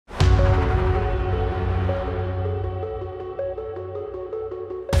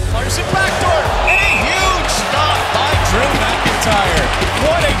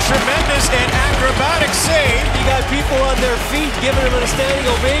tremendous and acrobatic save. You got people on their feet giving him a standing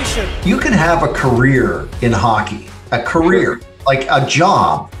ovation. You can have a career in hockey, a career, like a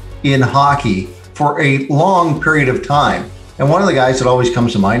job in hockey for a long period of time. And one of the guys that always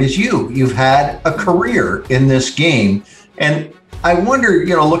comes to mind is you. You've had a career in this game. And I wonder,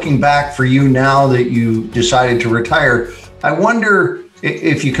 looking back for you now that you decided to retire, I wonder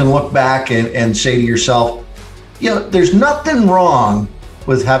if you can look back and say to yourself, there's nothing wrong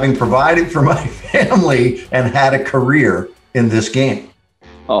with having provided for my family and had a career in this game.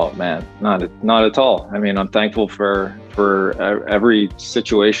 Oh man, not at all. I mean, I'm thankful for every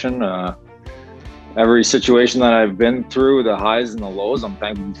situation. Every situation that I've been through, the highs and the lows, I'm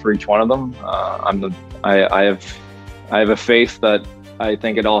thankful for each one of them. I have a faith that I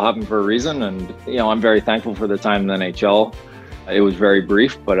think it all happened for a reason, and I'm very thankful for the time in the NHL. It was very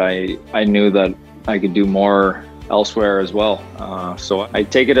brief, but I knew that I could do more elsewhere as well. So I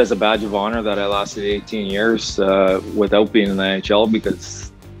take it as a badge of honor that I lasted 18 years without being in the NHL,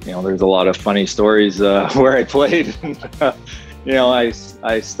 because there's a lot of funny stories where I played. I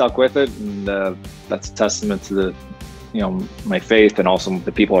stuck with it, and that's a testament to the my faith and also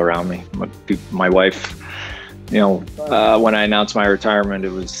the people around me. My wife, when I announced my retirement,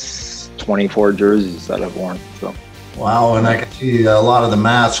 it was 24 jerseys that I've worn. So wow. And I can see a lot of the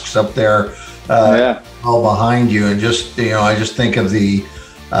masks up there all behind you, and just I just think of the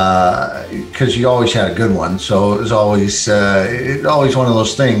because you always had a good one, so it was always one of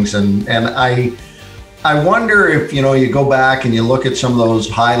those things. And I wonder if you go back and you look at some of those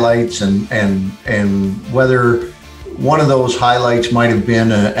highlights and whether one of those highlights might have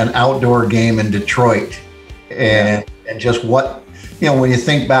been an outdoor game in Detroit, and just what when you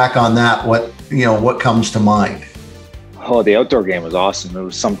think back on that, what comes to mind? Oh, the outdoor game was awesome. It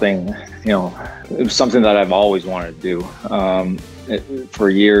was something that I've always wanted to do. For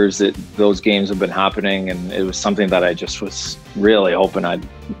years, those games have been happening, and it was something that I just was really hoping I'd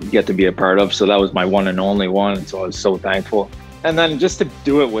get to be a part of. So that was my one and only one. And so I was so thankful. And then just to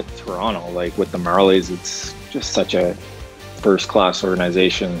do it with Toronto, like with the Marlies, it's just such a first-class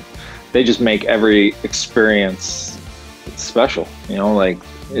organization. They just make every experience special,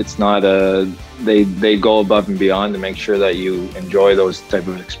 it's not they go above and beyond to make sure that you enjoy those type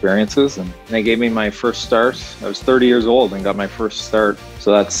of experiences. And they gave me my first start. I was 30 years old and got my first start.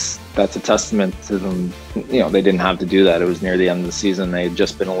 So that's a testament to them. They didn't have to do that. It was near the end of the season. They had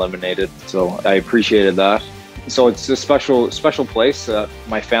just been eliminated. So I appreciated that. So it's a special place.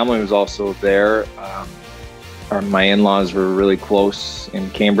 My family was also there. My in-laws were really close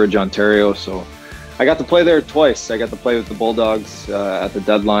in Cambridge, Ontario. So I got to play there twice. I got to play with the Bulldogs at the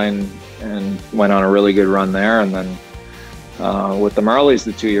deadline and went on a really good run there. And then with the Marlies,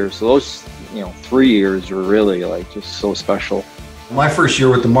 the 2 years. So those, 3 years were really just so special. My first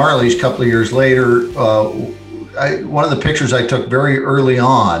year with the Marlies, a couple of years later, one of the pictures I took very early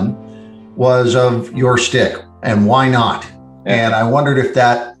on was of your stick and why not? Yeah. And I wondered if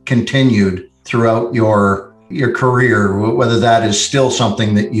that continued throughout your career, whether that is still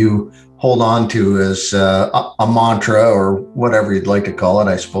something that you hold on to as a mantra or whatever you'd like to call it,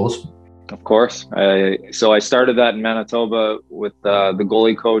 I suppose. Of course. So I started that in Manitoba with the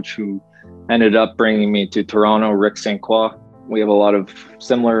goalie coach who ended up bringing me to Toronto, Rick St. Croix. We have a lot of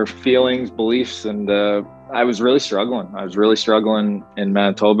similar feelings, beliefs, and I was really struggling in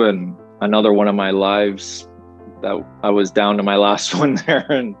Manitoba, and another one of my lives that I was down to my last one there.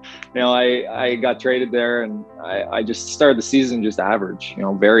 And, I got traded there, and I just started the season just average,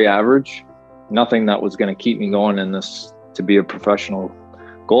 very average. Nothing that was going to keep me going in this to be a professional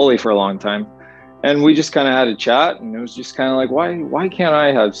goalie for a long time. And we just kind of had a chat, and it was just kind of like, why can't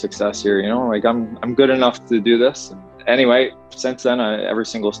I have success here? I'm good enough to do this. And anyway, since then, every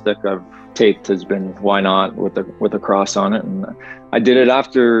single stick I've taped has been why not with a cross on it. And I did it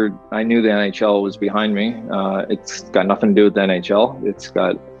after I knew the NHL was behind me. It's got nothing to do with the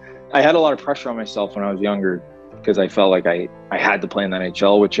NHL. I had a lot of pressure on myself when I was younger because I felt like I had to play in the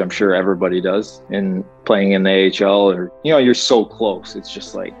NHL, which I'm sure everybody does in playing in the AHL, or, you're so close. It's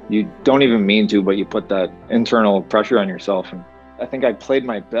just like, you don't even mean to, but you put that internal pressure on yourself. And I think I played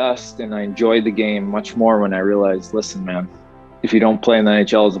my best and I enjoyed the game much more when I realized, listen, man, if you don't play in the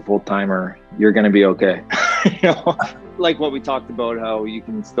NHL as a full-timer, you're going to be okay. Like what we talked about, how you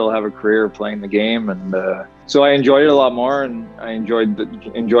can still have a career playing the game. And so I enjoyed it a lot more, and I enjoyed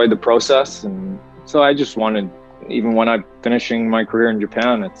the process. And so I just wanted, even when I'm finishing my career in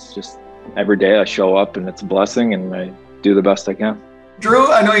Japan, it's just every day I show up, and it's a blessing, and I do the best I can.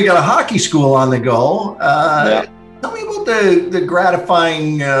 Drew, I know you got a hockey school on the go. Yeah. Tell me about the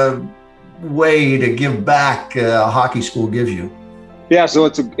gratifying way to give back a hockey school gives you. Yeah, so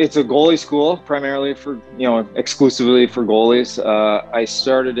it's a goalie school, primarily for, exclusively for goalies. I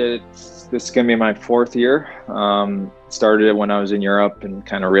started it, this is going to be my 4th year. Started it when I was in Europe and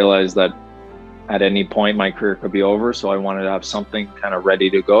kind of realized that at any point my career could be over. So I wanted to have something kind of ready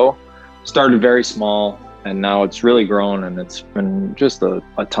to go. Started very small, and now it's really grown, and it's been just a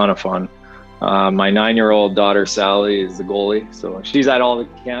ton of fun. My 9-year-old daughter, Sally, is the goalie. So she's at all the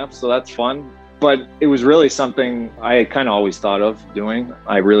camps, so that's fun. But it was really something I kind of always thought of doing.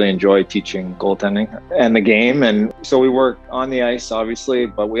 I really enjoy teaching goaltending and the game. And so we work on the ice, obviously,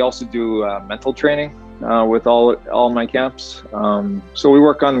 but we also do mental training with all my camps. So we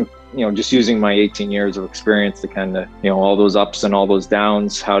work on, just using my 18 years of experience to kind of, all those ups and all those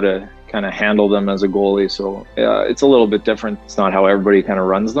downs, how to kind of handle them as a goalie. So it's a little bit different. It's not how everybody kind of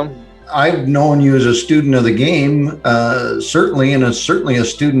runs them. I've known you as a student of the game, certainly, and certainly a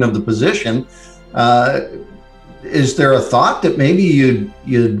student of the position. Is there a thought that maybe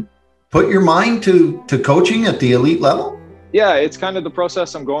you'd put your mind to coaching at the elite level? Yeah, it's kind of the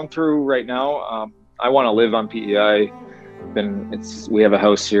process I'm going through right now. I want to live on PEI. We have a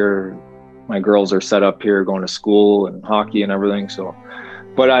house here. My girls are set up here, going to school and hockey and everything. So,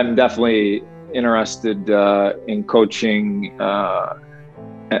 but I'm definitely interested in coaching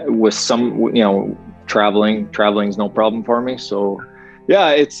with some, traveling. Traveling's no problem for me. So.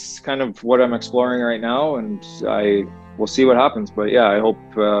 Yeah, it's kind of what I'm exploring right now, and we'll see what happens. But yeah,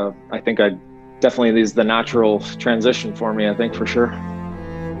 I think this is the natural transition for me, I think, for sure.